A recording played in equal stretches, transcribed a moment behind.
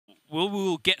we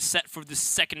will get set for the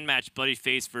second match,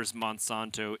 bloodyface versus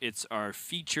Monsanto. It's our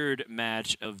featured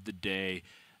match of the day.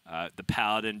 The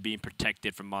Paladin being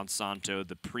protected from Monsanto,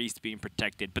 the Priest being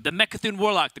protected, but the Mechathun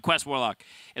Warlock, the Quest Warlock,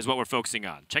 is what we're focusing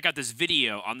on. Check out this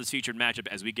video on this featured matchup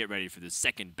as we get ready for the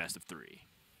second best of 3.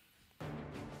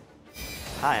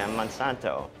 Hi, I'm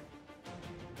Monsanto.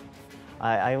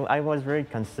 I was very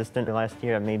consistent last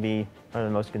year, maybe one of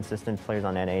the most consistent players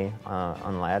on NA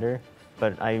on ladder,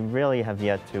 but I really have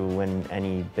yet to win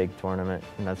any big tournament,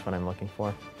 and that's what I'm looking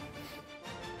for.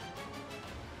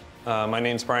 My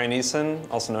name's Brian Eason,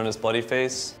 also known as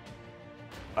bloodyface.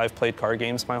 I've played card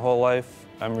games my whole life.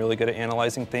 I'm really good at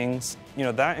analyzing things. You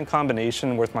know, that in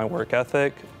combination with my work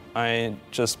ethic, I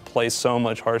just play so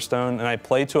much Hearthstone, and I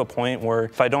play to a point where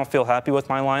if I don't feel happy with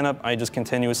my lineup, I just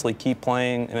continuously keep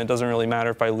playing, and it doesn't really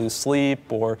matter if I lose sleep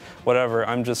or whatever.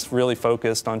 I'm just really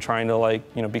focused on trying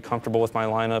to be comfortable with my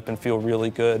lineup and feel really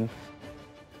good.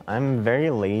 I'm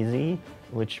very lazy,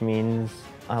 which means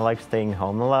I like staying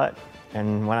home a lot.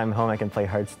 And when I'm home, I can play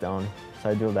Hearthstone. So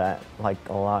I do that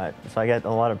a lot. So I get a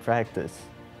lot of practice.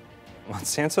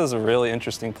 Monsanto is a really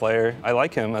interesting player. I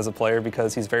like him as a player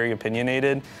because he's very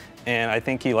opinionated, and I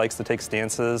think he likes to take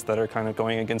stances that are kind of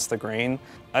going against the grain.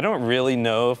 I don't really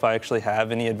know if I actually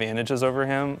have any advantages over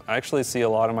him. I actually see a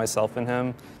lot of myself in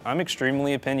him. I'm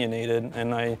extremely opinionated,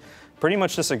 and I pretty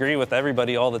much disagree with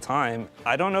everybody all the time.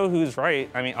 I don't know who's right.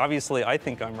 I mean, obviously, I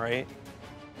think I'm right.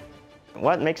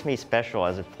 What makes me special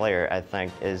as a player, I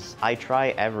think, is I try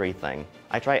everything.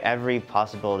 I try every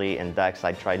possibility in decks.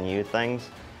 I try new things.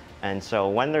 And so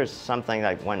when there's something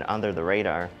that went under the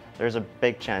radar, there's a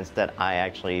big chance that I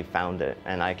actually found it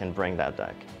and I can bring that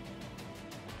deck.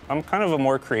 I'm kind of a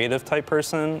more creative type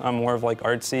person. I'm more of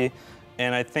artsy.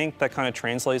 And I think that kind of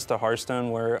translates to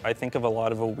Hearthstone, where I think of a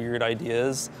lot of weird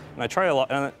ideas. And I try a lot,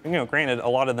 and granted, a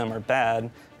lot of them are bad.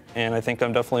 And I think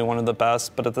I'm definitely one of the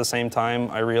best, but at the same time,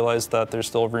 I realize that there's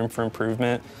still room for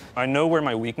improvement. I know where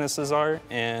my weaknesses are,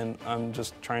 and I'm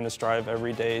just trying to strive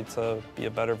every day to be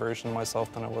a better version of myself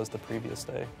than I was the previous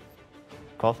day.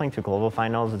 Qualifying to global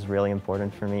finals is really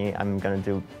important for me. I'm gonna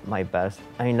do my best.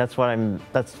 I mean, that's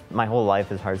my whole life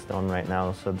is Hearthstone right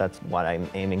now, so that's what I'm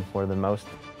aiming for the most.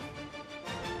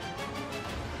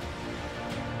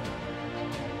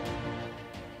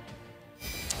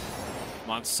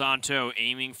 Monsanto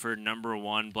aiming for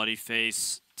 #1,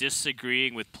 bloodyface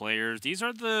disagreeing with players. These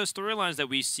are the storylines that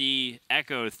we see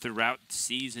echoed throughout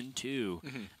Season 2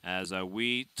 as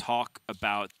we talk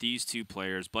about these two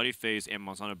players, bloodyface and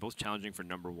Monsanto, both challenging for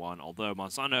 #1. Although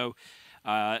Monsanto,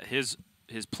 his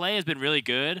play has been really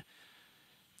good.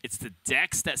 It's the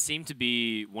decks that seem to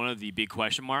be one of the big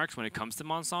question marks when it comes to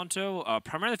Monsanto.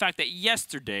 Primarily the fact that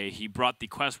yesterday he brought the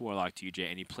Quest Warlock TJ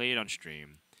and he played on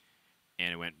stream,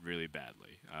 and it went really badly.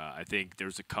 I think there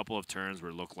was a couple of turns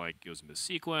where it looked like it was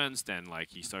missequenced, and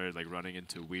he started running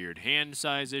into weird hand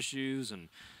size issues, and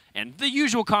the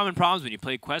usual common problems when you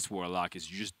play Quest Warlock is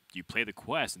you play the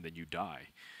quest and then you die,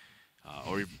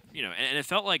 and it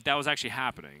felt like that was actually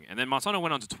happening. And then Monsanto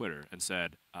went onto Twitter and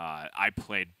said, "I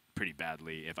played pretty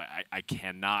badly. If I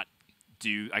cannot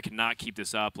keep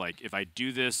this up. If I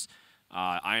do this,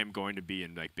 I am going to be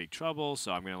in big trouble,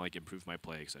 so I'm going to improve my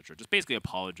play, etc." Just basically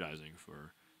apologizing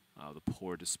for the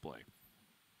poor display.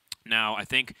 Now, I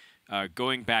think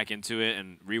going back into it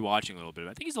and rewatching a little bit,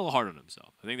 I think he's a little hard on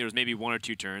himself. I think there was maybe 1 or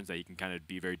 2 turns that he can kind of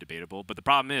be very debatable. But the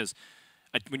problem is,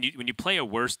 when you play a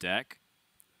worse deck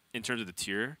in terms of the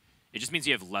tier, it just means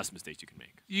you have less mistakes you can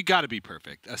make. You got to be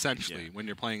perfect, essentially, when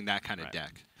you're playing that kind of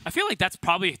deck. I feel like that's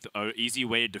probably an easy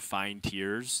way to define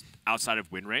tiers outside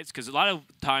of win rates, because a lot of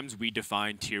times we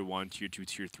define tier 1, tier 2,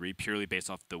 tier 3 purely based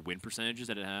off the win percentages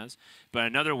that it has. But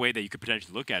another way that you could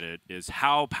potentially look at it is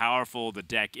how powerful the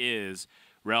deck is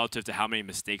relative to how many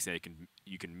mistakes that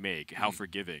you can make. How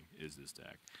forgiving is this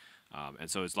deck? And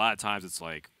so it's a lot of times it's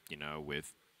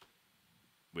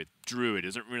with Druid, it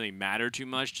doesn't really matter too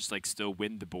much, just still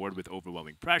win the board with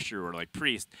overwhelming pressure, or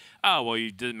Priest, oh, well,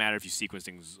 it doesn't matter if you sequence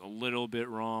things a little bit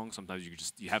wrong. Sometimes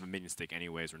you have a minion stick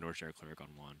anyways, or Northshire Cleric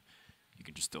on 1. You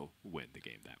can just still win the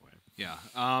game that way. Yeah,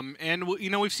 and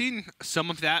we've seen some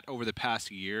of that over the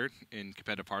past year in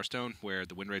competitive Hearthstone, where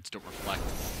the win rates don't reflect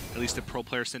at least the pro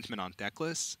player sentiment on deck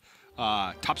lists.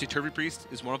 Topsy-Turvy Priest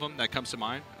is one of them that comes to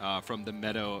mind from the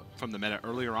meta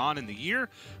earlier on in the year,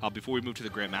 before we moved to the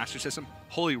Grandmaster system.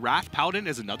 Holy Wrath Paladin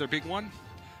is another big one,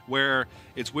 where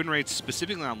its win rates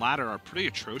specifically on ladder are pretty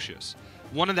atrocious.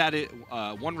 One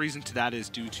reason to that is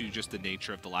due to just the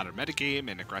nature of the ladder metagame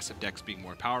and aggressive decks being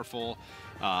more powerful.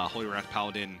 Holy Wrath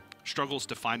Paladin struggles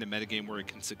to find a metagame where it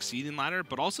can succeed in ladder,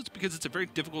 but also it's because it's a very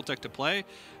difficult deck to play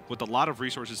with a lot of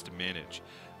resources to manage.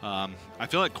 I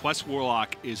feel like Quest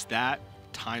Warlock is that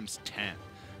times 10.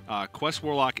 Quest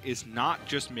Warlock is not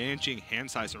just managing hand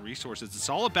size and resources. It's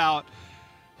all about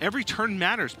every turn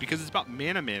matters because it's about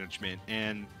mana management.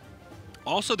 And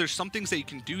also there's some things that you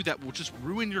can do that will just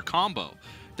ruin your combo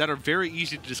that are very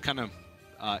easy to just kind of,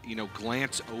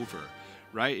 glance over,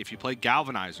 right? If you play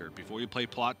Galvanizer before you play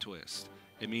Plot Twist,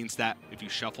 it means that if you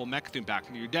shuffle Mechthun back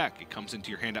into your deck, it comes into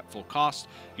your hand at full cost.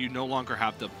 You no longer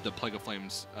have the Plague of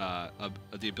Flames,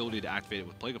 the ability to activate it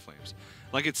with Plague of Flames.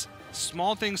 Like, it's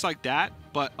small things like that,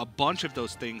 but a bunch of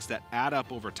those things that add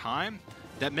up over time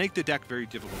that make the deck very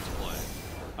difficult to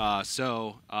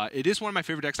play. It is one of my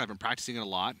favorite decks. I've been practicing it a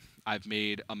lot. I've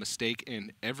made a mistake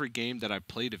in every game that I've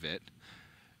played of it.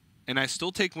 And I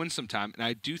still take wins sometimes, and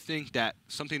I do think that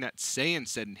something that Saiyan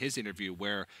said in his interview,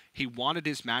 where he wanted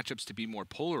his matchups to be more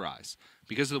polarized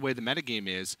because of the way the metagame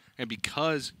is, and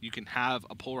because you can have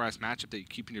a polarized matchup that you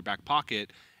keep in your back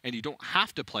pocket, and you don't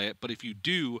have to play it, but if you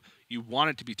do, you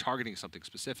want it to be targeting something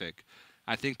specific.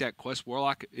 I think that Quest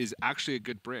Warlock is actually a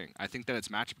good bring. I think that its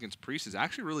matchup against Priest is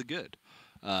actually really good.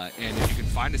 And if you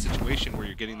can find a situation where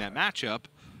you're getting that matchup,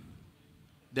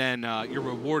 then you're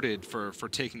rewarded for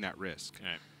taking that risk.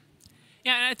 Right.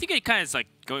 Yeah, and I think it kind of is like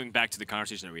going back to the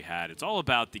conversation that we had. It's all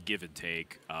about the give and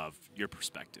take of your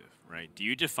perspective, right? Do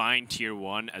you define Tier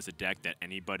 1 as a deck that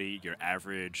anybody, your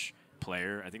average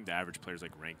player, I think the average player is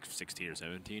like rank 16 or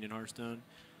 17 in Hearthstone,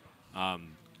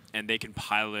 and they can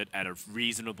pilot at a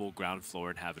reasonable ground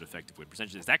floor and have an effective win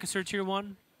percentage? Is that considered Tier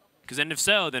 1? Because then if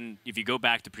so, then if you go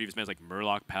back to previous metas like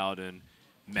Murloc Paladin,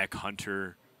 Mech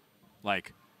Hunter,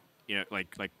 like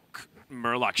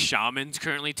Murloc Shaman's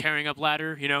currently tearing up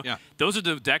ladder, Yeah. Those are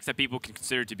the decks that people can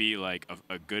consider to be like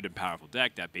a good and powerful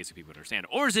deck that basically people understand.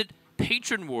 Or is it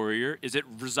Patron Warrior? Is it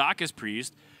Rizaka's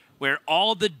Priest, where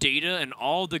all the data and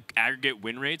all the aggregate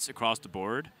win rates across the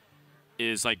board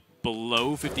is like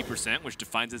below 50%, which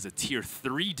defines as a Tier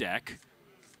 3 deck.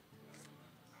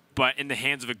 But in the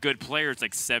hands of a good player, it's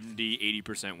like 70,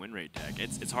 80% win rate deck.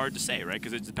 It's hard to say, right?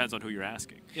 Because it depends on who you're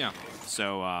asking. Yeah.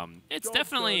 So it's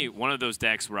definitely one of those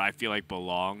decks where I feel like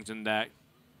belongs in that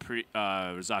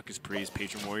Rizaka's Priest,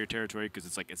 Patron Warrior territory, because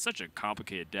it's such a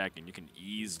complicated deck, and you can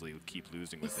easily keep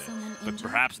losing with it. But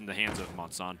perhaps in the hands of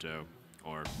Monsanto,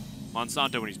 or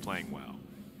Monsanto when he's playing well.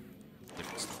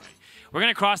 Different story. We're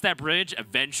going to cross that bridge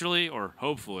eventually, or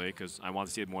hopefully, because I want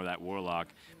to see more of that Warlock.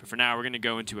 But for now, we're going to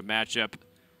go into a matchup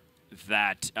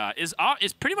that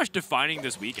is pretty much defining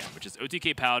this weekend, which is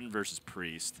OTK Paladin versus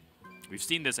Priest. We've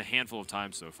seen this a handful of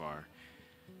times so far.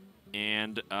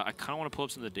 And I kind of want to pull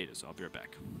up some of the data, so I'll be right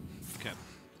back. Okay.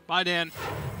 Bye, Dan.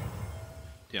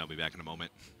 Yeah, I'll be back in a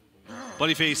moment.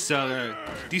 Bloodyface,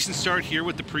 decent start here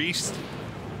with the Priest.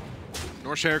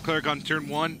 Northshire Cleric on turn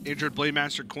 1. Injured Blade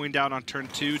Master coined out on turn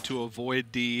 2 to avoid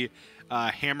the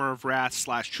Hammer of Wrath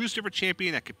 / True Silver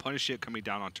Champion that could punish it coming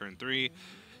down on turn 3.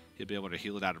 He'll be able to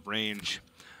heal it out of range.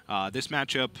 This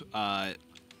matchup,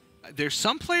 there's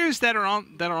some players that are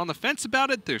on the fence about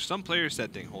it. There's some players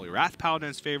that think Holy Wrath Paladin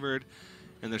is favored,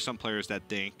 and there's some players that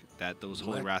think that those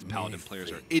Holy Wrath Paladin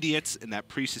players are idiots and that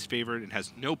Priest is favored and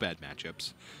has no bad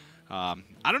matchups.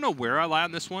 I don't know where I lie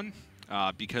on this one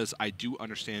because I do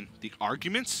understand the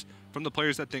arguments from the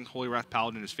players that think Holy Wrath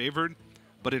Paladin is favored,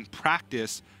 but in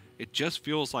practice, it just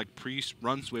feels like Priest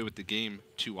runs away with the game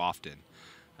too often.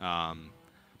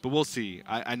 But we'll see.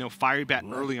 I know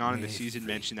Firebat early on in the season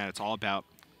mentioned that it's all about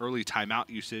early timeout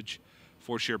usage,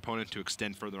 force your opponent to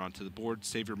extend further onto the board,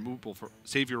 save your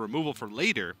removal for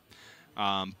later.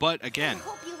 But again,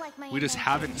 we just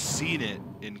haven't seen it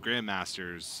in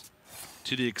Grandmasters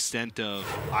to the extent of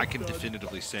I can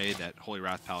definitively say that Holy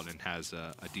Wrath Paladin has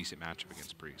a decent matchup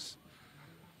against Priest.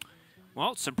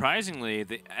 Well, surprisingly,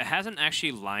 it hasn't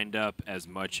actually lined up as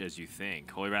much as you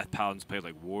think. Holy Wrath Paladin's played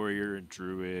like Warrior and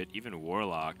Druid, even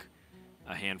Warlock,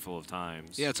 a handful of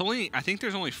times. Yeah, I think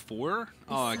there's only 4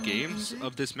 games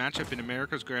of this matchup in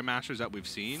America's Grandmasters that we've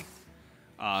seen.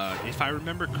 If I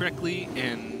remember correctly,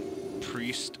 and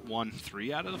Priest won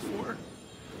 3 out of the 4.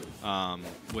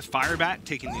 With Firebat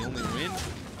taking the only win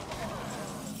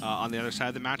on the other side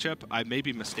of the matchup. I may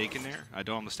be mistaken there. I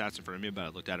don't have the stats in front of me, but I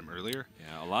looked at him earlier.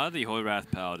 Yeah, a lot of the Holy Wrath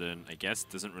Paladin, I guess,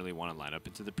 doesn't really want to line up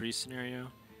into the Priest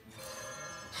scenario.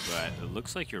 But it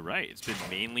looks like you're right. It's been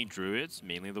mainly Druids,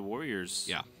 mainly the Warriors.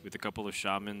 Yeah. With a couple of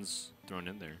Shamans thrown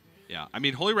in there. Yeah, I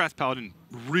mean, Holy Wrath Paladin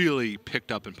really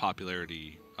picked up in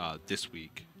popularity this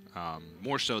week,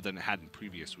 more so than it had in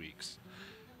previous weeks.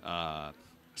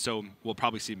 So we'll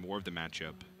probably see more of the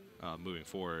matchup moving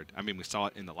forward. I mean, we saw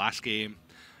it in the last game.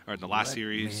 or in the last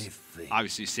series.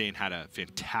 Obviously, Sane had a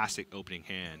fantastic opening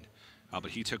hand,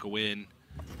 but he took a win.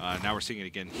 Now we're seeing it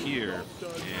again here,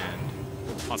 and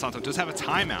Monsanto does have a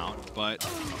timeout, but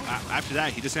after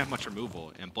that, he doesn't have much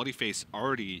removal, and bloodyface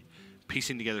already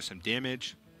piecing together some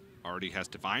damage, already has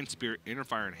Divine Spirit, Inner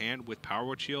Fire in hand with Power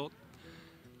Word Shield.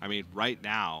 I mean, right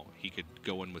now, he could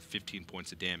go in with 15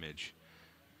 points of damage.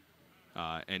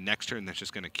 And next turn, that's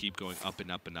just going to keep going up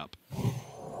and up and up.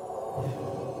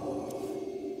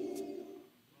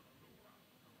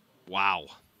 Wow.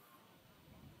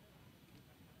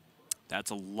 That's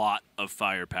a lot of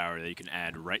firepower that you can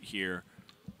add right here,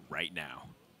 right now.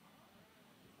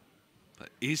 But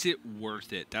is it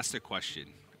worth it? That's the question.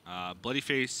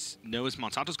 Bloodyface knows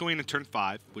Monsanto's going into turn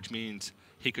 5, which means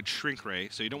he could Shrink Ray,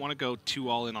 so you don't want to go too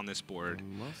all in on this board.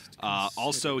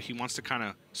 Also, he wants to kind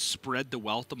of spread the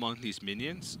wealth among these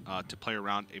minions to play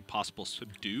around a possible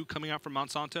Subdue coming out from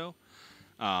Monsanto.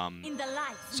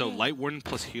 So Light Warden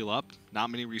plus Heal Up, not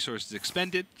many resources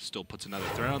expended, still puts another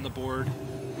threat on the board.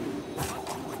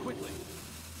 Quickly.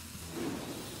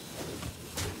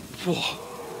 Whoa.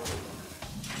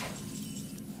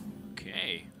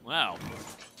 Okay, wow.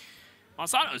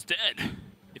 Monsanto's dead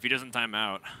if he doesn't time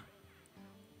out.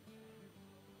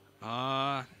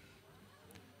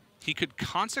 He could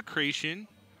Consecration,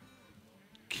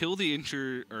 kill the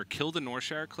injured, or kill the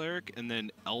Northshire Cleric, and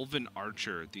then Elven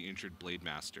Archer, the injured Blade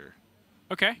Master.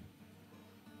 Okay.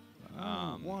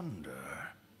 Wonder.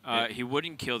 He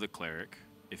wouldn't kill the Cleric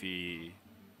if he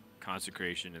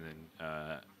Consecration and then...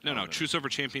 No, Truce over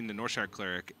Champion, the Northshire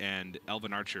Cleric, and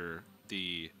Elven Archer,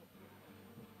 the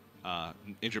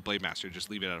injured Blade Master.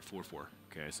 Just leave it at a 4/4.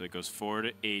 Okay, so it goes 4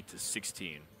 to 8 to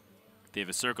 16. They have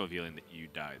a circle of healing that you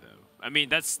die, though. I mean,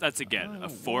 that's again, a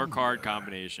 4-card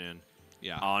combination.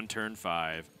 Yeah. On turn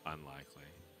 5, unlikely.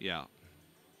 Yeah.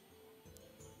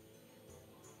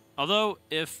 Although,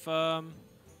 if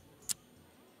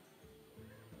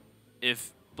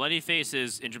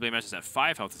Bloodyface's injured Blade Master is at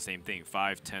 5 health, the same thing,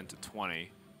 5, 10 to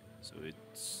 20. So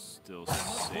it's still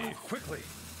safe. Quickly.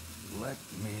 Let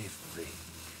me think.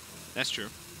 That's true.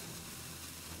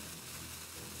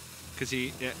 Because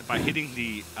he, by hitting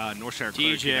the Northshire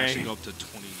Cleric, he can actually go up to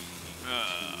 20.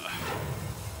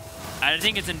 I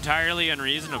think it's entirely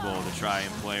unreasonable to try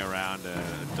and play around a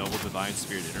double Divine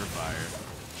Spirit Inner Fire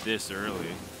this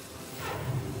early.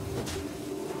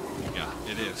 Yeah,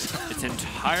 it is. It's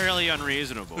entirely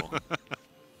unreasonable.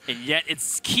 And yet it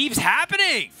keeps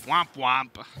happening! Womp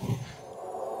womp.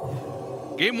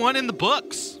 Game 1 in the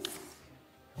books.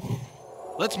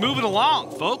 Let's move it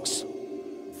along, folks.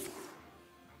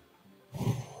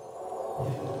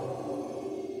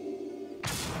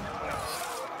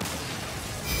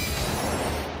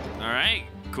 All right,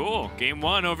 cool. Game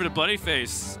 1 over to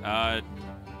Bloodyface.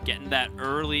 Getting that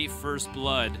early first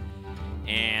blood,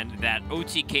 and that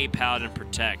OTK Paladin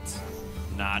Protect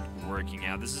not working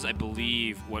out. This is, I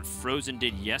believe, what Frozen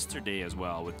did yesterday as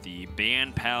well with the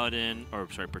Ban Paladin, or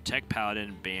sorry, Protect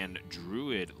Paladin, Ban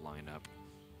Druid lineup.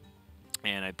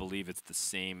 And I believe it's the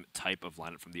same type of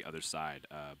lineup from the other side.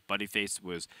 Bloodyface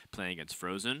was playing against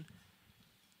Frozen.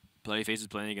 Bloodyface is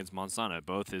playing against Monsanto.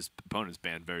 Both his opponents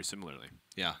banned very similarly.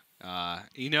 Yeah.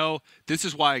 You know, this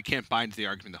is why I can't buy into the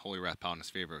argument that Holy Wrath Paladin is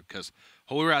favored, because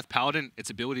Holy Wrath Paladin, its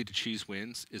ability to cheese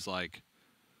wins is like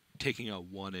taking a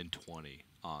 1 in 20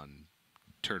 on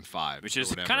turn 5. Which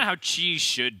is kind of how cheese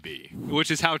should be. Which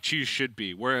is how cheese should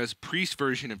be. Whereas Priest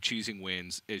version of cheesing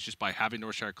wins is just by having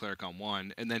Northshire Cleric on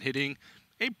 1 and then hitting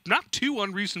a not too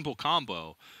unreasonable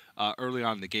combo early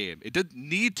on in the game. It didn't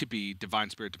need to be Divine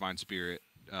Spirit,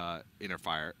 Inner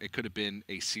Fire. It could have been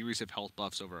a series of health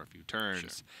buffs over a few turns.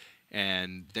 Sure.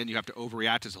 And then you have to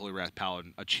overreact as a Holy Wrath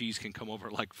Paladin. A cheese can come over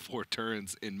like 4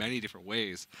 turns in many different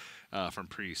ways from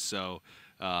Priest. So,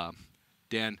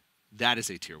 Dan, that is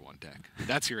a tier 1 deck.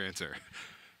 That's your answer.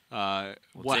 How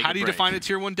do you define a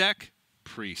tier 1 deck?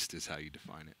 Priest is how you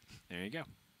define it. There you go.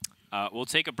 We'll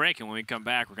take a break, and when we come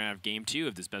back, we're going to have game 2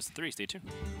 of this best of 3. Stay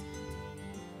tuned.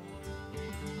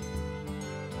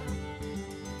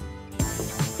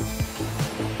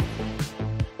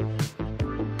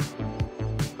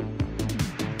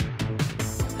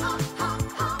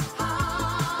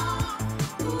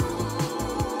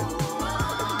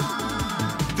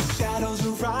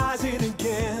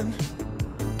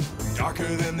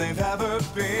 Darker than they've ever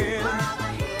been.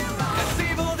 As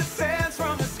evil descends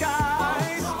from the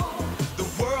skies, the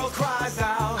world cries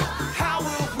out, how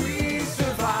will we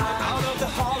survive? Out of the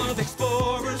hall of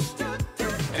explorers,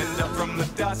 and up from the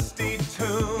dusty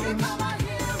tombs,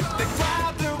 they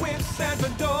grab their whips and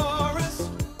fedoras.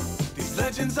 These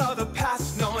legends of the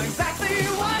past know exactly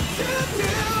what to do.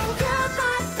 There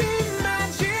might be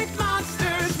magic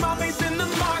monsters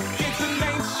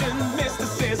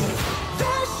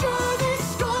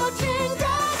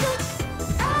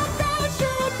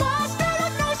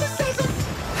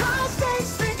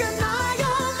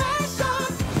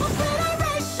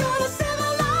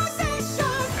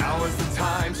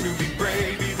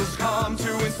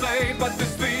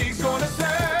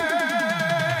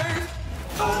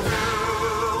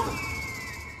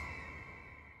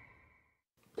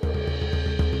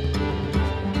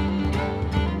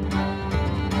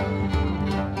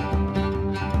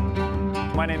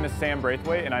name is Sam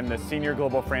Braithwaite, and I'm the Senior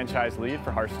Global Franchise Lead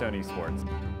for Hearthstone Esports.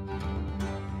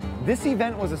 This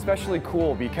event was especially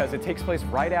cool because it takes place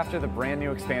right after the brand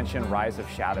new expansion, Rise of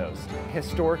Shadows.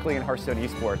 Historically in Hearthstone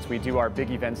Esports, we do our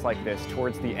big events like this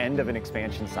towards the end of an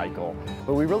expansion cycle,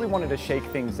 but we really wanted to shake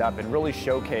things up and really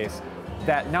showcase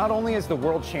that not only is the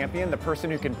world champion the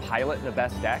person who can pilot the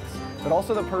best decks, but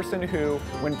also the person who,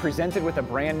 when presented with a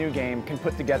brand new game, can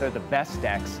put together the best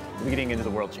decks leading into the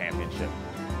World Championship.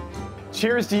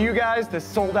 Cheers to you guys, the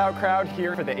sold-out crowd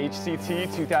here for the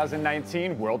HCT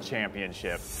 2019 World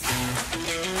Championship.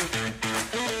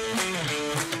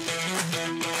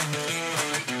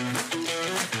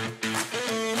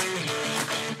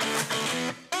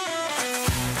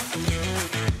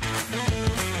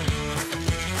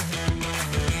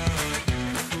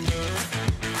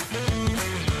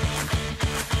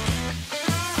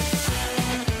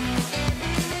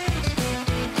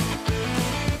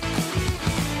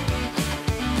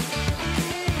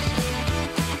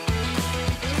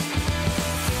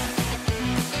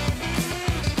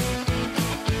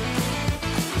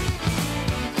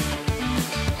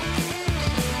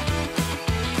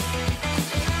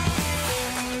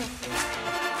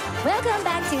 Welcome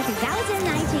back to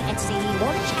 2019 HCT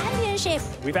World Championship.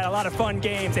 We've had a lot of fun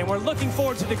games, and we're looking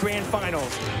forward to the grand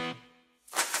finals.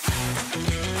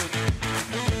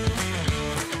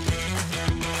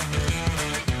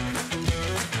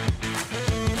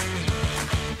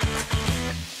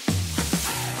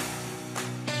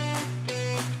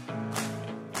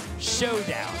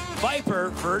 Showdown. Viper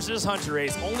versus Hunter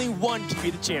Ace. Only one can be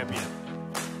the champion.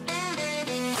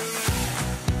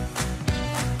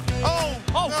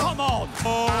 Oh, come on!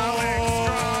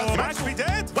 Match be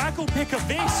dead. Wacko pick a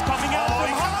Vix coming out from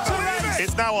Hunter Ace.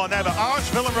 It's now or never.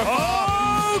 Archvillain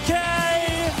Reform.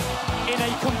 Okay! In a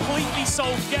completely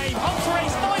solved game, Hunter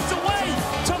Ace finds a way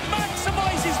to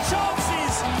maximize his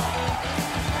chances.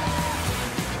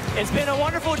 It's been a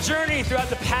wonderful journey throughout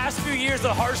the past few years of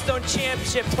the Hearthstone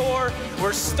Championship Tour,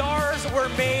 where stars were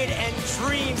made and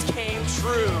dreams came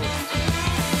true.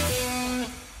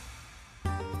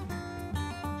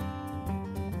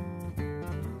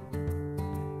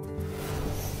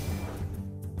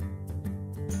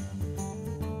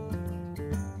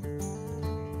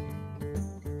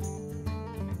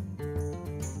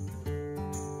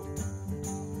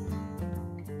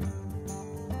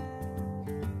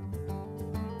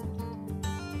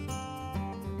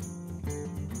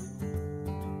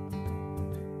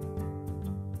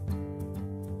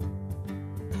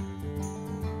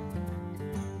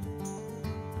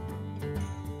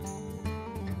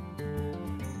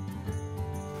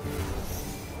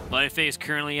 Bloodyface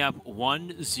currently up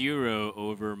 1-0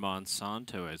 over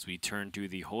Monsanto as we turn to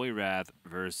the Holy Wrath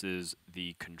versus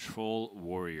the Control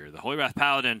Warrior. The Holy Wrath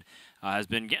Paladin has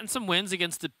been getting some wins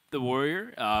against the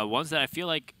Warrior, ones that I feel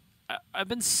like I've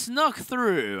been snuck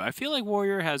through. I feel like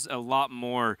Warrior has a lot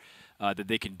more that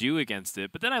they can do against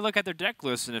it. But then I look at their deck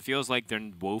list, and it feels like they're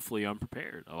woefully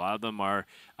unprepared. A lot of them are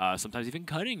sometimes even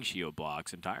cutting shield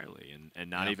blocks entirely and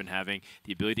not even having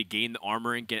the ability to gain the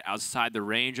armor and get outside the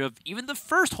range of even the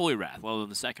first Holy Wrath, let alone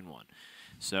the second one.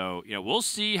 So, we'll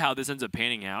see how this ends up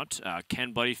panning out.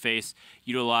 Can Bloodyface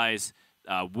utilize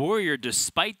Warrior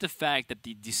despite the fact that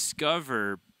the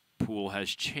Discover pool has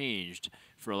changed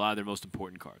for a lot of their most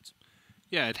important cards?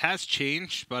 Yeah, it has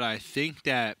changed, but I think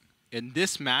that in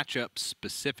this matchup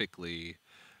specifically,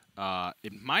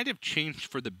 it might have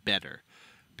changed for the better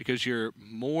because you're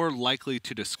more likely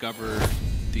to discover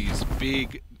these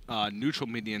big neutral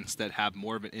minions that have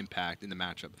more of an impact in the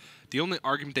matchup. The only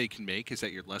argument they can make is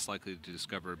that you're less likely to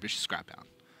discover Vicious Scrapdown,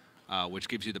 which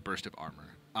gives you the burst of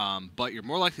armor. But you're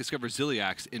more likely to discover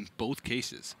Ziliax in both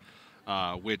cases.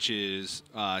 Which is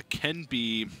can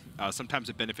be sometimes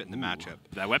a benefit in the matchup.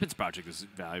 That weapons project is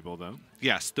valuable, though.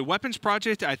 Yes, the weapons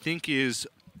project I think is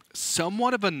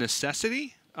somewhat of a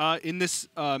necessity in this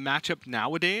matchup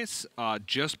nowadays,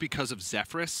 just because of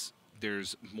Zephyrus.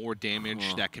 There's more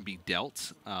damage that can be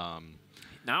dealt. Not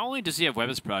only does he have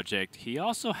weapons project, he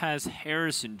also has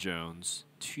Harrison Jones,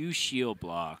 2 shield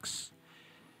blocks,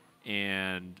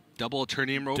 and double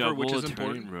Eternium Rover, which is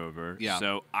important. Rover. Yeah.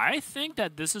 So I think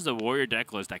that this is a Warrior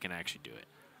deck list that can actually do it.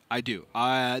 I do.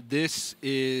 This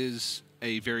is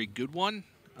a very good one.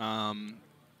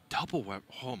 Double weapon.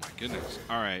 Oh my goodness.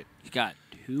 All right. You got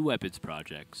 2 weapons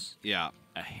projects. Yeah.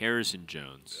 A Harrison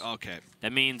Jones. Okay.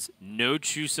 That means no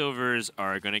True Silvers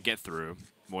are going to get through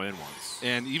more than once.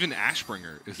 And even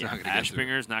Ashbringer is not going to get through.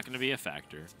 Ashbringer is not going to be a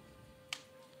factor.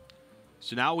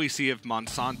 So now we see if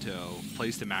Monsanto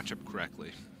plays the matchup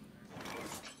correctly.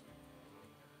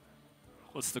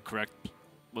 What's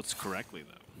correctly,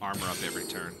 though? armor up every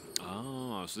turn.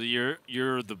 Oh, so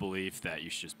you're the belief that you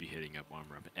should just be hitting up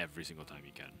armor up every single time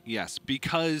you can. Yes,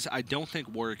 because I don't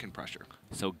think warrior can pressure.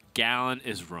 So Gallon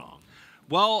is wrong.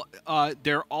 Well,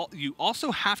 you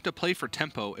also have to play for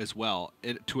tempo as well,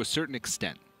 to a certain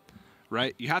extent,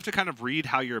 right? You have to kind of read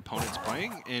how your opponent's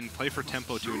playing and play for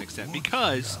tempo to an extent,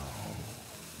 because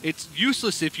it's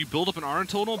useless if you build up an armor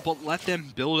total, but let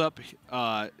them build up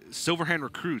Silverhand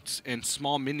recruits and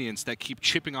small minions that keep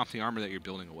chipping off the armor that you're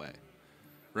building away,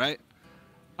 right?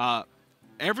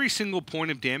 Every single point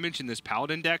of damage in this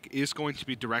Paladin deck is going to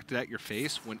be directed at your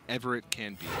face whenever it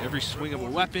can be. Every swing of a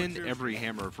weapon, every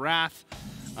Hammer of Wrath,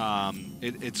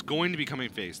 it's going to be coming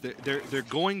face. They're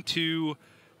going to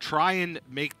try and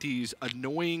make these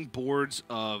annoying boards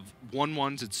of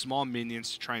 1/1s and small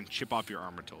minions to try and chip off your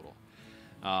armor total.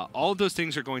 All of those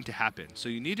things are going to happen. So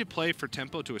you need to play for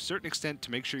tempo to a certain extent to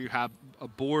make sure you have a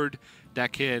board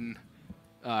that can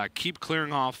keep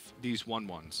clearing off these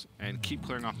 1/1s and keep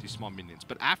clearing off these small minions.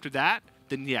 But after that,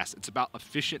 then yes, it's about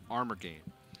efficient armor gain.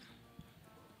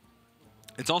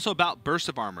 It's also about burst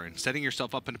of armor and setting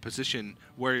yourself up in a position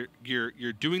where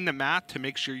you're doing the math to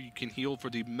make sure you can heal for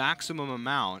the maximum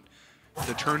amount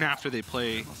the turn after they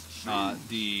play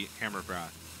the Hammer of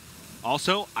Wrath.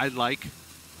 Also, I like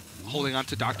holding on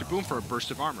to Dr. Boom for a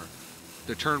burst of armor.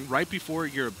 The turn right before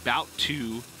you're about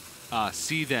to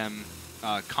see them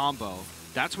combo,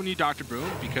 that's when you Dr. Boom,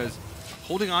 because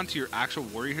holding on to your actual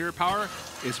warrior hero power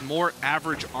is more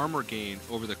average armor gain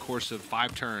over the course of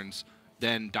 5 turns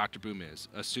than Dr. Boom is,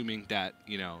 assuming that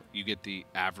you get the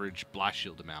average blast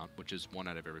shield amount, which is 1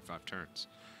 out of every 5 turns.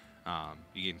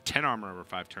 You gain 10 armor over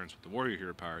 5 turns with the warrior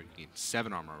hero power. You gain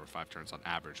 7 armor over 5 turns on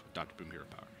average with Dr. Boom hero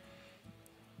power.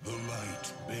 The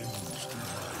light bends to my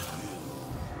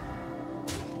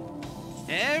will.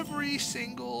 Every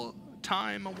single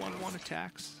time a 1/1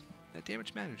 attacks, that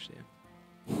damage matters, Dan.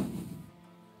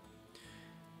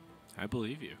 I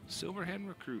believe you. Silverhand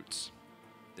recruits.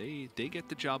 They get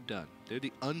the job done. They're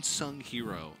the unsung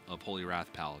hero of Holy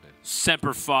Wrath Paladin.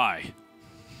 Semper Fi.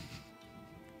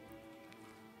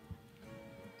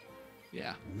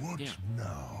 Yeah. What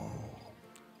now?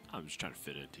 I'm just trying to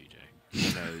fit in, TJ.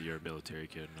 I know you're a military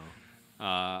kid and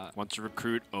all. Once a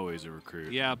recruit, always a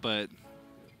recruit. Yeah, but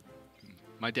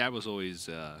my dad was always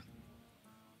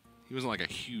he wasn't like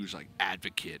a huge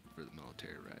advocate for the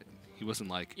military, right? He wasn't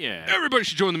like, everybody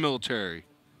should join the military.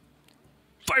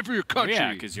 Fight for your country.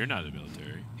 Yeah, because you're not in the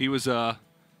military. He was I'm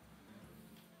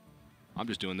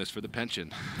just doing this for the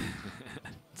pension.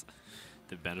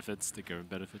 The benefits, the government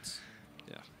benefits.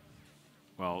 Yeah.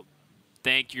 Well,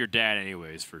 thank your dad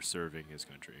anyways for serving his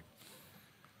country.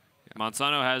 Yeah.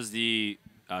 Monsanto has the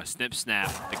Snip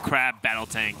Snap, the Crab Battle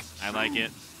Tank. I like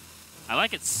it. I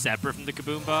like it separate from the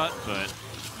Kaboom Bot, but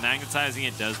magnetizing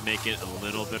it does make it a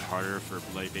little bit harder for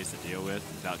bloodyface to deal with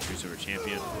without True Silver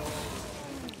Champion.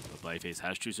 But bloodyface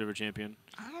has True Silver Champion.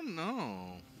 I don't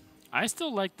know. I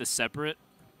still like the separate,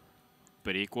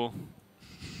 but equal.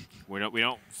 We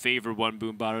don't favor one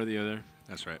boom bot or the other.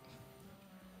 That's right.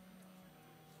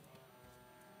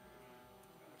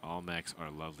 All mechs are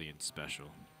lovely and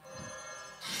special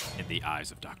in the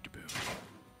eyes of Dr. Boom.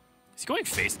 Is he going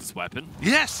face with this weapon?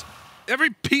 Yes! Every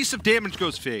piece of damage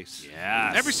goes face.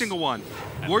 Yes. Every single one.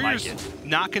 I Warriors like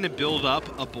not going to build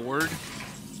up a board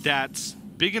that's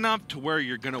big enough to where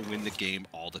you're going to win the game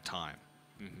all the time.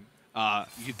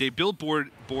 They build boards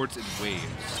in waves.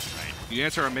 Right. You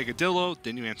answer a Megadillo,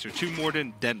 then you answer 2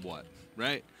 Morden, then what?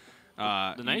 Right?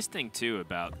 The nice thing, too,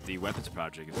 about the weapons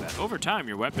project is that over time,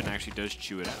 your weapon actually does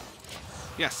chew it out.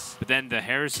 Yes. But then the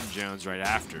Harrison Jones right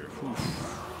after.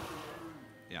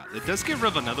 Yeah, it does get rid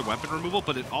of another weapon removal,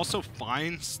 but it also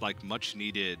finds much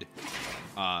needed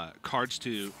cards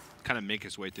to kind of make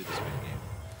his way through this mid game.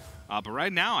 But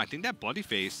right now, I think that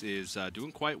bloodyface is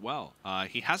doing quite well.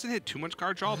 He hasn't hit too much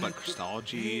card draw, but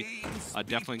Crystology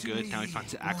definitely good. Now he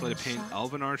finds the Acolyte of Pain,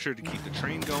 Elven Archer to keep the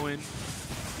train going.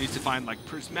 Needs to find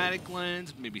Prismatic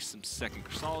Lens, maybe some second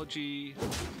Crystology.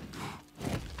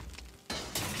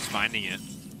 He's finding it.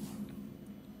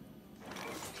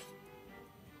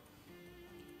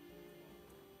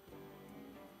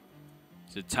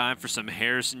 Is it time for some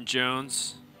Harrison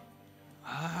Jones?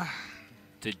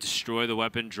 To destroy the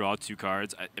weapon, draw 2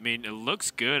 cards. I mean, it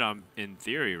looks good in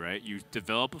theory, right? You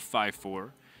develop a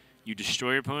 5/4. You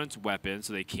destroy your opponent's weapon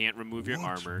so they can't remove your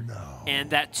armor. And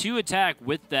that 2 attack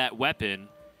with that weapon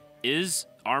is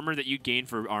armor that you gain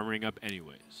for armoring up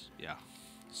anyways. Yeah.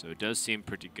 So it does seem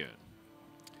pretty good.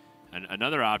 And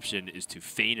another option is to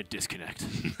feign a disconnect.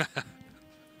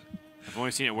 I've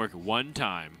only seen it work 1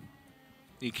 time.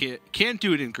 You can't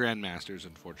do it in Grandmasters,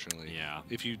 unfortunately. Yeah.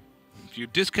 If you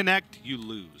disconnect, you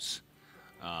lose.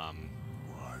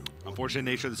 Unfortunate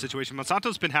nature of the situation.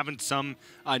 Monsanto's been having some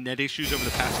net issues over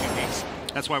the past few weeks.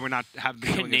 That's why we're not having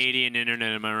Canadian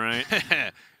internet, am I right?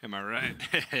 Am I right?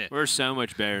 We're so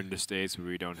much better in the States where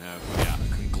we don't have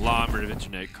a conglomerate of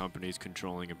internet companies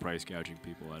controlling and price gouging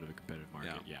people out of a competitive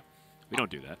market. Yeah. We don't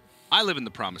do that. I live in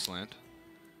the promised land.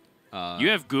 You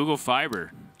have Google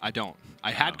Fiber. I don't.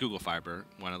 I had Google Fiber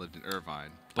when I lived in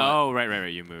Irvine. But right.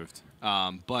 You moved.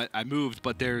 But I moved.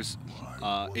 But there's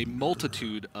a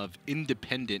multitude of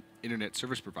independent internet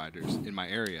service providers in my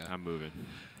area. I'm moving.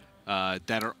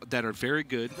 That are very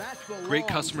good, great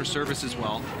customer service as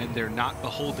well, and they're not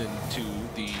beholden to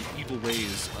the evil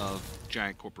ways of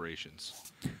giant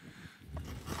corporations.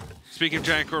 Speaking of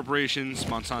giant corporations,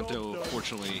 Monsanto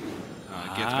fortunately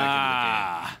gets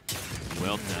back into the game.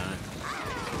 Well done.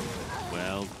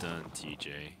 Well done,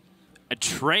 TJ. A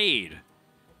trade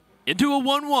into a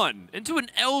 1/1, into an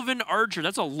Elven Archer.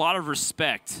 That's a lot of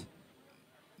respect.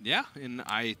 Yeah, and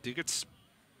I think it's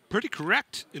pretty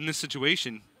correct in this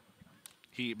situation.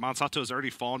 Monsanto has already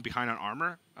fallen behind on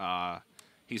armor.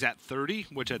 He's at 30,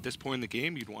 which at this point in the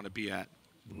game you'd want to be at.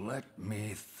 Let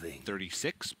me think.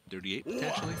 36, 38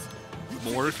 potentially.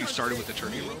 More if you started with the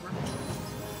Tourney Rover.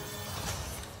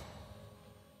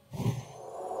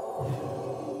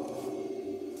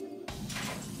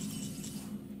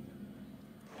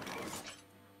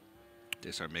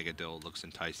 This Armageddon looks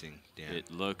enticing, Dan.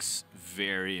 It looks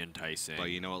very enticing.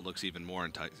 But you know what looks even more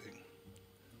enticing?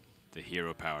 The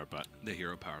hero power button. The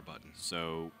hero power button.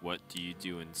 So what do you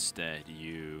do instead?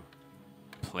 You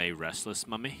play Restless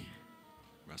Mummy?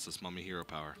 Restless Mummy hero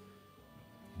power.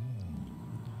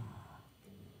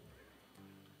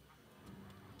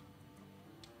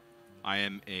 I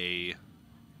am a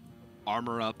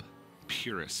armor up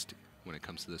purist when it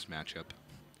comes to this matchup.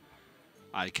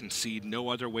 I concede no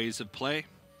other ways of play.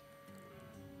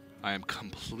 I am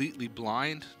completely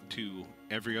blind to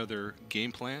every other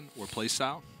game plan or play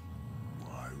style.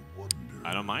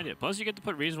 I don't mind it. Plus, you get to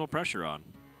put reasonable pressure on.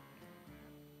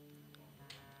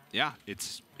 Yeah,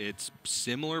 it's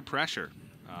similar pressure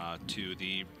to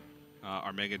the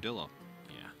Armageddon.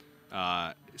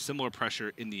 Yeah. Similar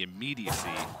pressure in the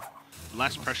immediacy,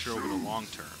 less pressure over the long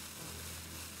term.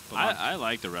 I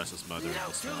like the Restless Mother.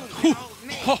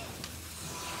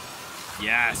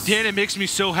 Yes. Dan, it makes me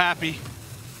so happy.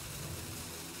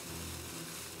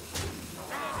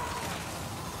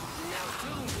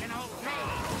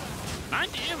 Nine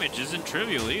damage isn't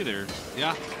trivial either.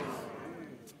 Yeah.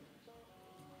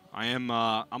 I'm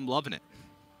loving it.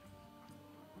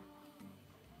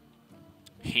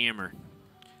 Hammer.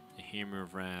 The Hammer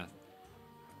of Wrath.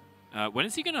 When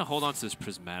is he going to hold on to this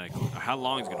prismatic? Or how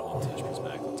long is he going to hold on to this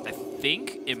prismatic? I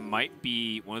think it might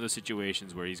be one of those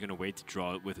situations where he's going to wait to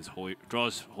draw it with his Holy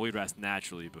Wrath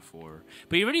naturally before.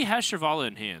 But he already has Shirvala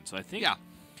in hand, so I think. Yeah.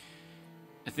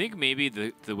 I think maybe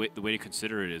the way to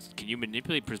consider it is, can you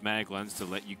manipulate Prismatic Lens to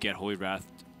let you get Holy Wrath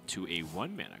to a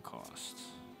 1 mana cost?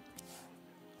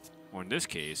 Or in this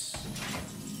case,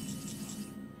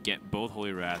 get both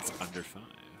Holy Wraths under 5.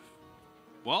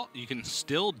 Well, you can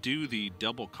still do the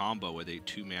double combo with a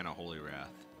 2 mana Holy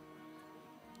Wrath.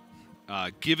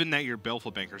 Given that your Baleful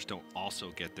Bankers don't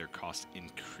also get their cost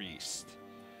increased.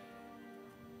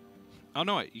 Oh,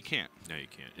 no, you can't. No, you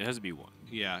can't. It has to be 1.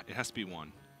 Yeah, it has to be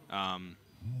 1.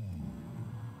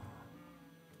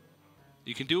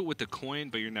 You can do it with the coin,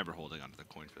 but you're never holding onto the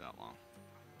coin for that long.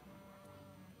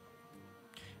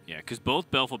 Yeah, because both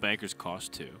Baleful Bankers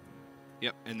cost 2.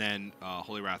 Yep, and then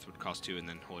Holy Wrath would cost 2, and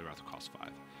then Holy Wrath would cost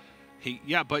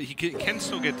 5. But he can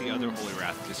still get the other Holy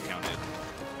Wrath discounted,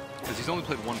 because he's only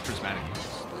played 1 Prismatic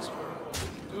this far.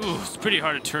 Ooh, it's pretty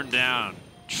hard to turn down.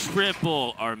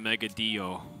 Triple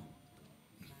Armageddon.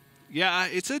 Yeah,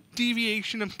 it's a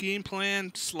deviation of game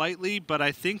plan slightly, but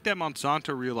I think that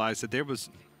Monsanto realized that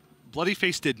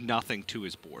bloodyface did nothing to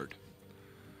his board.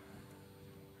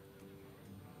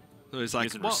 So it's like, he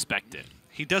doesn't respect it.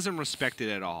 He doesn't respect it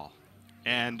at all.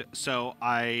 And so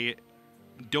I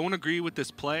don't agree with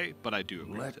this play, but I do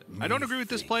agree with it. I don't agree with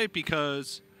this play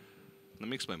because... Let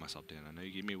me explain myself, Dan. I know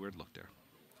you gave me a weird look there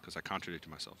because I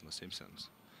contradicted myself in the same sentence.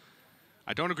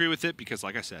 I don't agree with it because,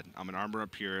 like I said, I'm an armor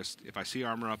up purist. If I see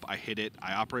armor up, I hit it.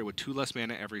 I operate with 2 less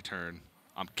mana every turn.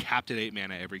 I'm capped at 8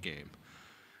 mana every game.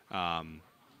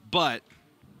 But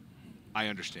I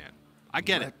understand. I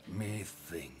get it. Let me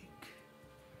think.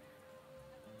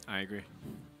 I agree.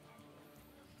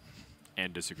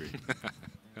 And disagree.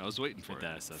 I was waiting for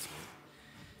that assessment.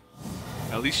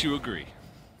 At least you agree.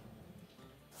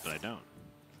 But I don't.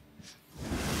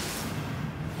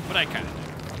 But I kind of do.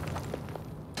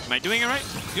 Am I doing it right?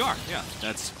 You are, yeah.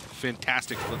 That's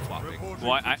fantastic flip-flopping.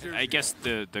 Well, I guess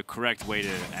the correct way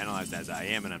to analyze that is I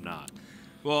am and I'm not.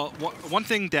 Well, one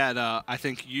thing that I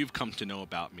think you've come to know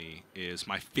about me is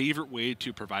my favorite way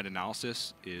to provide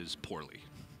analysis is poorly.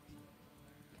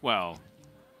 Well,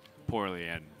 poorly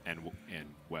and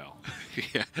well.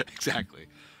 Yeah, exactly.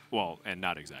 Well, and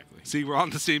not exactly. See, we're on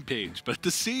the same page, but at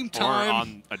the same time, or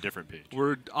on a different page.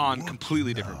 We're on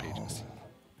completely different pages.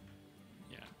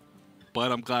 Yeah.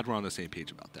 But I'm glad we're on the same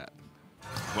page about that.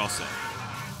 Well said.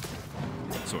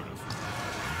 Sort of.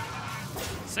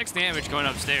 6 damage going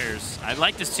upstairs. I'd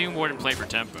like this Tomb Warden play for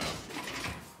tempo,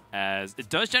 as it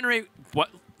does generate what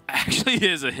actually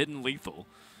is a hidden lethal,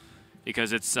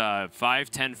 because it's 5,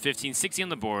 10, 15, 60 on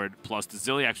the board, plus the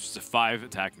Zilliax, which is a 5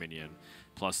 attack minion,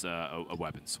 plus a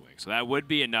weapon swing. So that would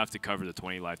be enough to cover the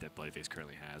 20 life that Bloodyface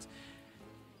currently has.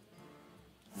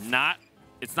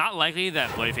 It's not likely that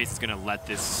Bloodyface is going to let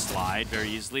this slide very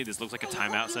easily. This looks like a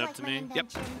timeout setup to me. Yep.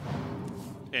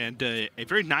 And a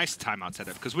very nice timeout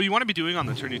setup, because what you want to be doing on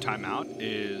the turn you timeout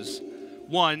is,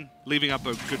 1, leaving up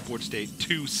a good board state,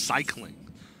 2, cycling.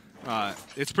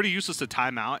 It's pretty useless to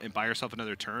time out and buy yourself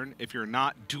another turn if you're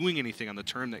not doing anything on the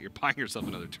turn that you're buying yourself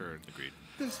another turn. Agreed.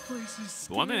 This place is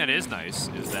scary. One thing that is nice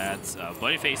is that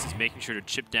Bloodyface is making sure to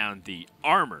chip down the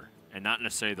armor and not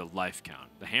necessarily the life count.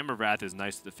 The Hammer of Wrath is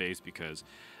nice to the face because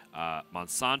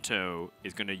Monsanto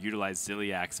is going to utilize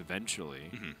Zilliax eventually.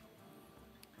 Mm-hmm.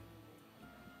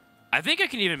 I think I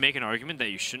can even make an argument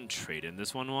that you shouldn't trade in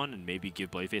this 1/1 and maybe give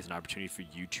Bloodyface an opportunity for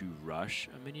you to rush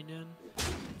a minion in.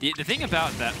 The thing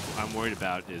about that I'm worried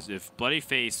about is if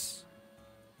Bloodyface,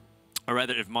 or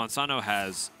rather if Monsanto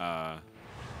has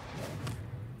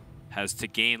to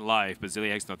gain life, but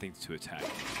Zilliax has nothing to attack.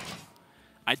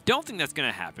 I don't think that's going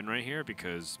to happen right here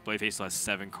because Bloodyface still has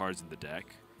 7 cards in the deck.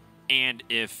 And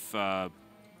if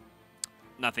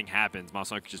nothing happens,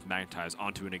 Monsanto could just magnetize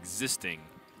onto an existing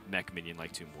mech minion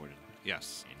like Tomb Warden.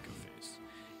 Yes. And go face.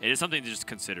 It is something to just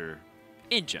consider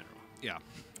in general. Yeah.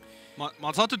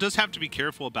 Monsanto does have to be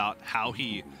careful about how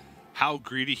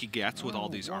greedy he gets with all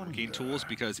these armor gain tools,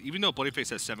 because even though Bloodyface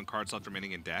has 7 cards left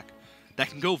remaining in deck, that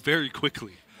can go very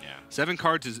quickly. Yeah. 7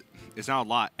 cards is not a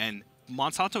lot, and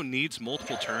Monsanto needs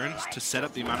multiple turns to set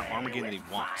up the amount of armor gain that he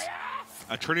wants.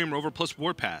 A Trinium Rover plus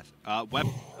Warpath,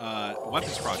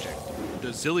 Weapons Project, the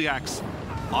Zilliax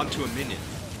onto a minion.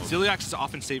 Zilliax is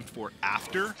often saved for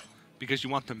after, because you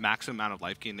want the maximum amount of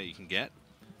life gain that you can get.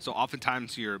 So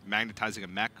oftentimes you're magnetizing a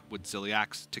mech with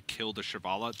Zilliax to kill the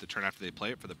Shivala the turn after they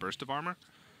play it for the burst of armor.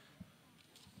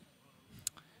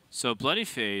 So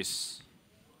Bloodyface,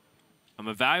 I'm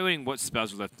evaluating what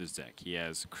spells are left in his deck. He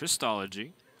has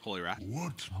Crystology, Holy Wrath.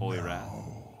 Holy Wrath.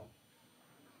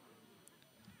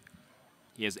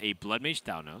 He has a Blood Mage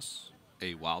Thalnos,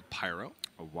 A Wild Pyro,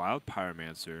 a Wild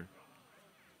Pyromancer,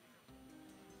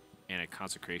 and a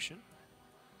Consecration.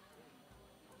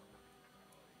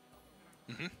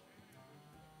 Mm-hmm.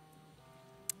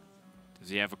 Does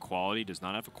he have a quality? Does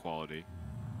not have a quality.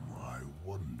 I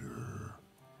wonder.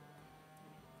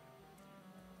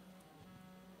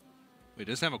 Wait,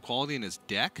 doesn't have a quality in his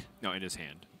deck? No, in his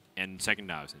hand. And second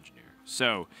Novice Engineer.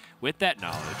 So, with that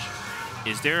knowledge,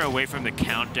 is there a way for him to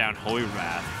count down Holy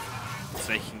Wrath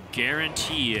so they can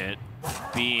guarantee it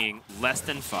being less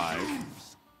than 5?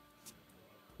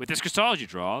 With this Crystology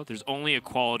draw, there's only a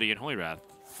quality in Holy Wrath.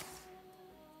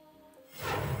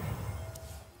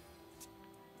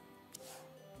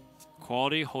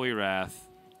 Quality, Holy Wrath,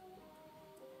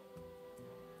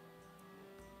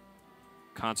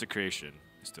 Consecration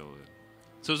is still it.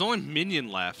 So his only minion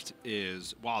left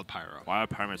is Wild Pyro. Wild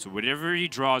Pyro. So whatever he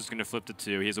draws is going to flip to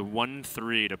 2. He has a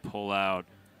 1/3 to pull out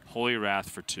Holy Wrath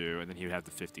for 2, and then he would have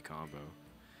the 50 combo.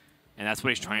 And that's what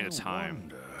he's trying to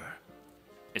time.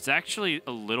 It's actually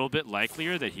a little bit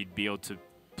likelier that he'd be able to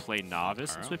play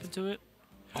Novice and swip into it.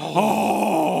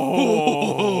 Oh!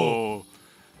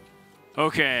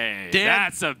 Okay, Damn.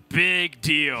 That's a big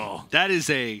deal. That is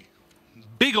a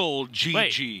big old GG.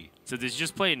 Wait, so does he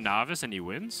just play Novice and he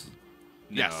wins?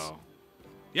 Yes. No.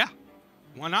 Yeah.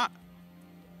 Why not?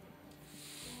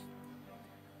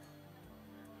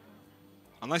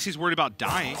 Unless he's worried about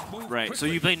dying. Right, so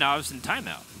you play Novice in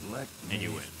timeout, and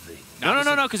you win. Novice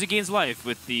No, because he gains life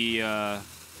with the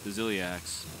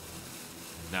Zilliax.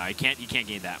 No, he can't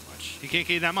gain that much. He can't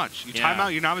gain that much. You Yeah. time out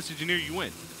your Novice Engineer, you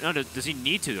win. No, does he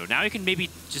need to, though? Now he can maybe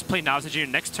just play Novice Engineer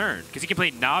next turn, because he can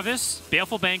play Novice,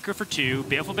 Baleful Banker for 2,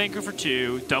 Baleful Banker for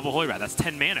 2, double Holy Wrath. That's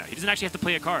 10 mana. He doesn't actually have to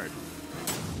play a card.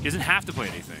 He doesn't have to play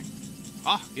anything.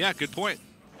 Ah, yeah, good point.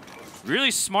 Really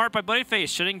smart by Bloodyface,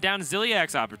 shutting down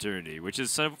Zilliax opportunity, which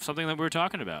is something that we were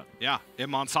talking about. Yeah,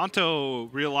 and Monsanto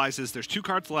realizes there's 2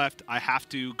 cards left. I have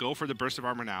to go for the Burst of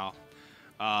Armor now.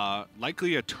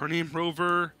 Likely a Turnium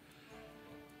Rover.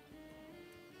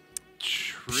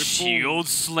 Shield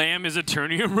Slam is a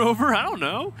Turnium Rover? I don't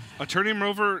know. A Turnium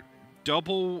Rover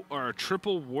double or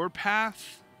triple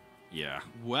Warpath. Yeah.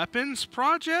 Weapons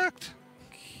Project?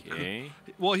 Okay.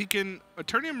 Well, he can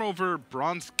Eternium Rover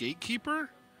Bronze Gatekeeper.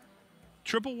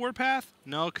 Triple Warpath?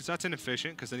 No, because that's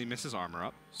inefficient, because then he misses armor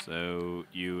up. So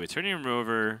you Eternium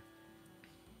Rover.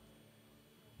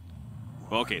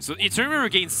 Well, okay, so Eternium Rover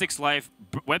gains 6 life,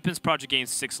 Weapons Project gains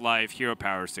 6 life, Hero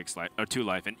Power 6 life, or 2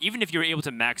 life, and even if you're able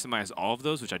to maximize all of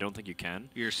those, which I don't think you can,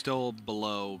 you're still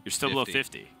below. You're still 50. below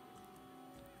 50.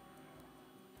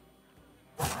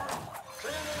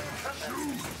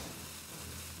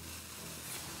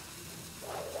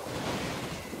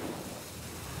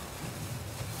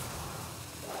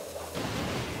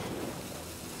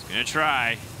 He's gonna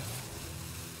try.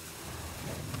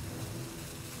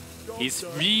 He's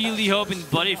really hoping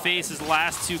Bloody Face's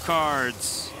last 2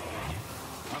 cards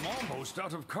I'm almost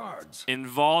out of cards.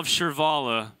 involve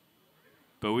Shirvala,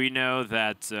 but we know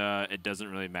that it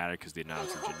doesn't really matter because the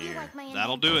Anonymous Engineer.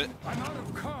 That'll do it. I'm out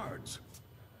of cards.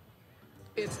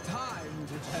 It's time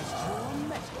to test your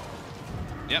metal.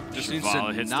 Yep, just needs Shirvala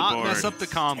to hits the not mess board. up the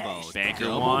combo. Banker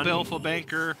double 1. Baleful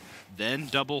Banker, then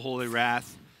double Holy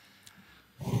Wrath.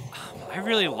 I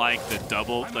really like the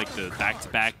double, like the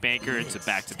back-to-back banker into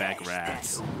back-to-back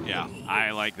rats. Yeah.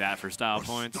 I like that for style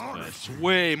points, but It's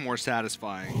way more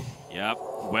satisfying. yep,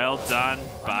 well done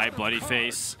by Bloody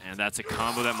Face, and that's a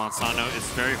combo that Monsanto is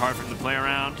very hard for him to play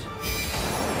around.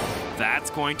 That's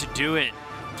going to do it.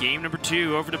 Game number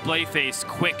 2 over to Bloody Face,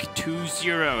 quick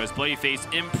 2-0 as Bloody Face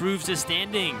improves his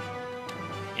standing.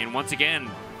 And once again,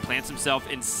 plants himself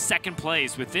in 2nd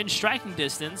place within striking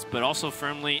distance, but also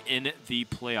firmly in the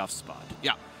playoff spot.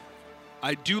 Yeah.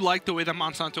 I do like the way that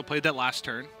Monsanto played that last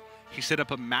turn. He set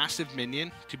up a massive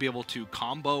minion to be able to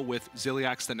combo with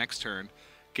Ziliax the next turn,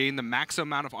 gain the max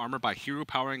amount of armor by hero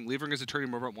powering, leaving his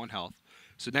Eternium Rover at 1 health.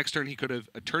 So next turn he could have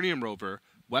Eternium Rover,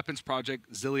 Weapons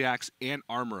Project, Ziliax, and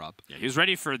armor up. Yeah, he was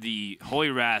ready for the Holy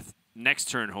Wrath, next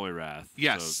turn Holy Wrath.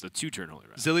 Yes. So the 2-turn Holy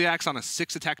Wrath. Ziliax on a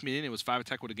 6 attack minion, it was 5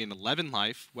 attack, would have gained 11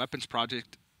 life. Weapons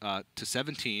Project to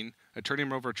 17.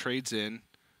 Eternium Rover trades in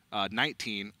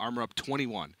 19, armor up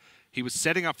 21. He was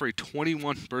setting up for a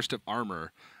 21 burst of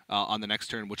armor on the next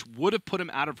turn, which would have put him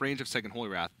out of range of 2nd Holy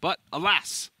Wrath. But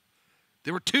alas,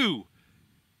 there were 2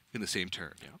 in the same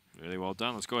turn. Yeah, really well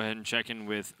done. Let's go ahead and check in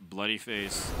with Bloody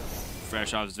Face,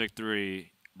 fresh off his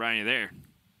victory. Brian, you there?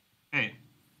 Hey.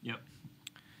 Yep.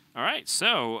 All right,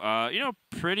 so, you know,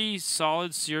 pretty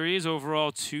solid series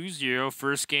overall, 2-0.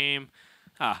 First game,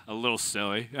 a little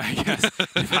silly, I guess,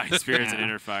 if I experience an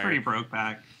interfire. Pretty broke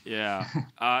back. Yeah.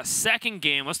 Second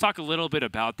game, let's talk a little bit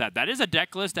about that. That is a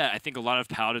deck list that I think a lot of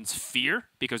Paladins fear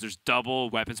because there's double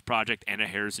Weapons Project and a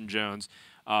Harrison Jones,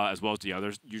 as well as the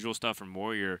other usual stuff from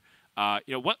Warrior.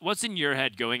 You know, what's in your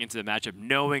head going into the matchup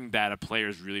knowing that a player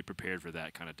is really prepared for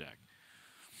that kind of deck?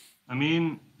 I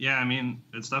mean,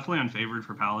 it's definitely unfavored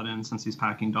for Paladin since he's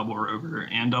packing double Rover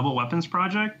and double Weapons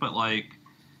Project, but like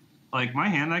my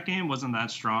hand that game wasn't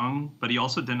that strong, but he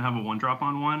also didn't have a 1-drop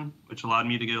on 1, which allowed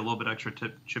me to get a little bit extra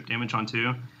chip damage on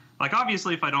 2. Like,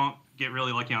 obviously, if I don't get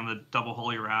really lucky on the double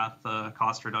Holy Wrath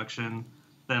cost reduction,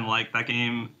 then, like, that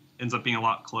game ends up being a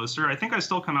lot closer. I think I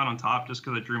still come out on top just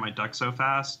because I drew my deck so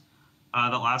fast.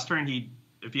 The last turn,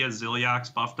 if he has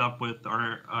Ziliax buffed up with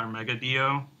our Mega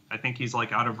Dio, I think he's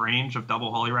like out of range of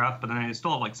double Holy Wrath, but then I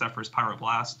still have like Zephyr's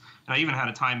Pyroblast, and I even had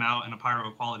a timeout and a Pyro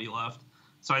Equality left.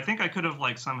 So I think I could have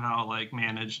like somehow like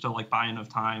managed to like buy enough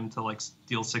time to like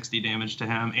deal 60 damage to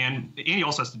him, and he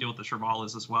also has to deal with the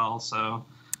Shirvalas as well. So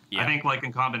yeah. I think like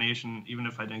in combination, even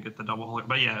if I didn't get the double Holy,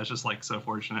 but yeah, it's just like so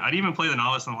fortunate. I'd even play the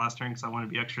Novice in the last turn because I want to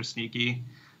be extra sneaky.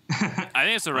 I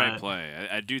think it's the right play.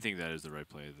 I do think that is the right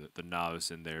play, the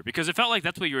Novice in there. Because it felt like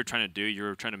that's what you were trying to do. You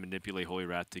were trying to manipulate Holy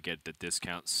Wrath to get the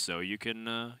discount so you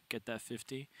can get that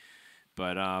 50.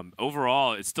 But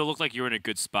overall, it still looked like you were in a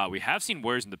good spot. We have seen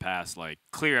Warriors in the past like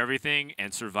clear everything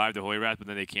and survive the Holy Wrath, but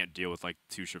then they can't deal with like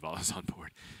 2 Shirvalas on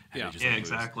board. Yeah,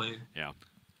 exactly. Yeah,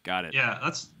 got it. Yeah,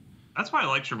 that's why I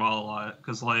like Shirvala a lot,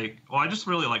 because like, well, I just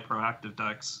really like proactive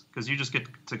decks because you just get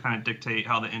to kind of dictate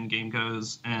how the end game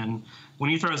goes, and when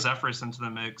you throw Zephyrus into the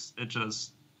mix, it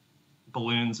just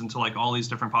balloons into like all these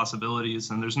different possibilities,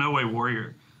 and there's no way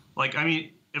Warrior, like, I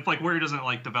mean, if like Warrior doesn't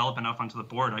like develop enough onto the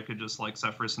board, I could just like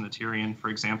Zephyrus and the Tyrion, for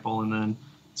example, and then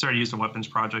start to use a Weapons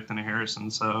Project and a Harrison.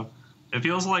 So it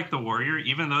feels like the Warrior,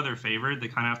 even though they're favored, they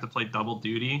kind of have to play double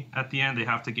duty at the end. They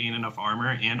have to gain enough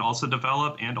armor and also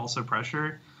develop and also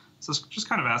pressure. So it's just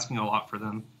kind of asking a lot for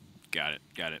them. Got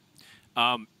it.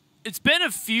 It's been a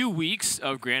few weeks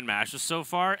of Grandmasters so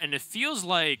far, and it feels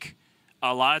like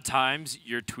a lot of times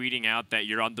you're tweeting out that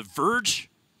you're on the verge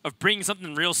of bringing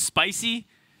something real spicy,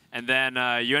 and then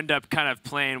you end up kind of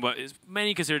playing what is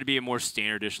many consider to be a more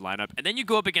standardish lineup, and then you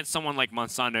go up against someone like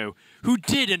Monsanto, who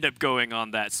did end up going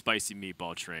on that spicy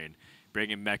meatball train,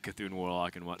 bringing Mech Cthulhu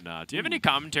Warlock and whatnot. Do you have any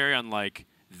commentary on like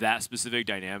that specific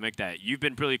dynamic that you've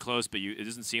been pretty close, but it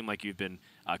doesn't seem like you've been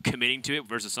committing to it,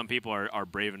 versus some people are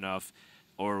brave enough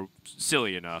or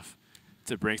silly enough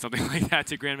to bring something like that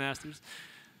to Grandmasters?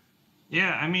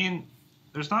 Yeah, I mean,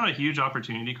 there's not a huge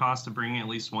opportunity cost to bring at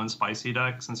least one spicy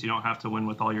deck, since you don't have to win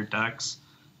with all your decks.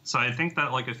 So I think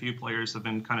that like a few players have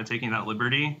been kind of taking that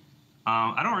liberty.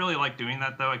 I don't really like doing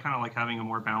that, though. I kind of like having a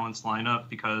more balanced lineup,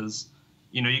 because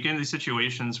you get into these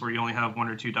situations where you only have one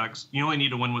or two decks. You only need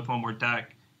to win with one more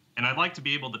deck. And I'd like to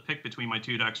be able to pick between my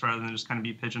two decks rather than just kind of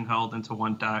be pigeonholed into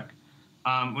one deck.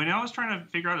 When I was trying to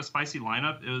figure out a spicy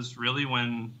lineup, it was really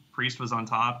when Priest was on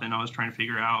top, and I was trying to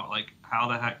figure out like how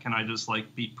the heck can I just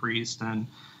like beat Priest. And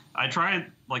I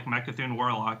tried like Mech Cthulhu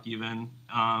Warlock even,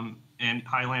 and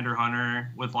Highlander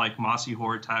Hunter with like Mossy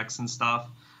Hortex and stuff.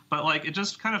 But like it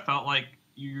just kind of felt like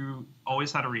you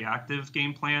always had a reactive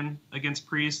game plan against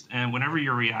Priest, and whenever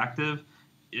you're reactive,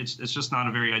 it's just not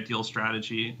a very ideal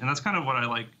strategy. And that's kind of what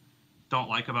I don't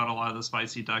like about a lot of the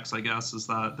spicy decks, I guess, is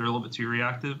that they're a little bit too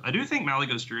reactive. I do think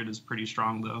Malygos Druid is pretty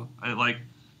strong, though.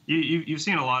 You've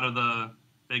seen a lot of the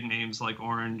big names like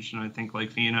Orange, and I think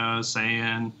like Fino,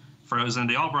 Saiyan, Frozen.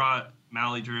 They all brought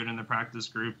Mally Druid in the practice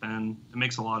group, and it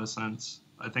makes a lot of sense.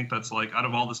 I think that's like, out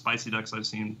of all the spicy decks I've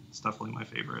seen, it's definitely my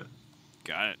favorite.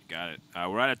 Got it.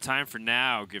 We're out of time for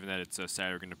now, given that it's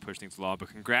Saturday. We're going to push things along. But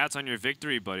congrats on your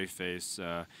victory,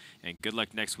 bloodyface, and good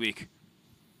luck next week.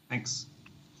 Thanks.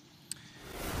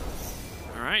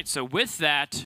 All right, so with that,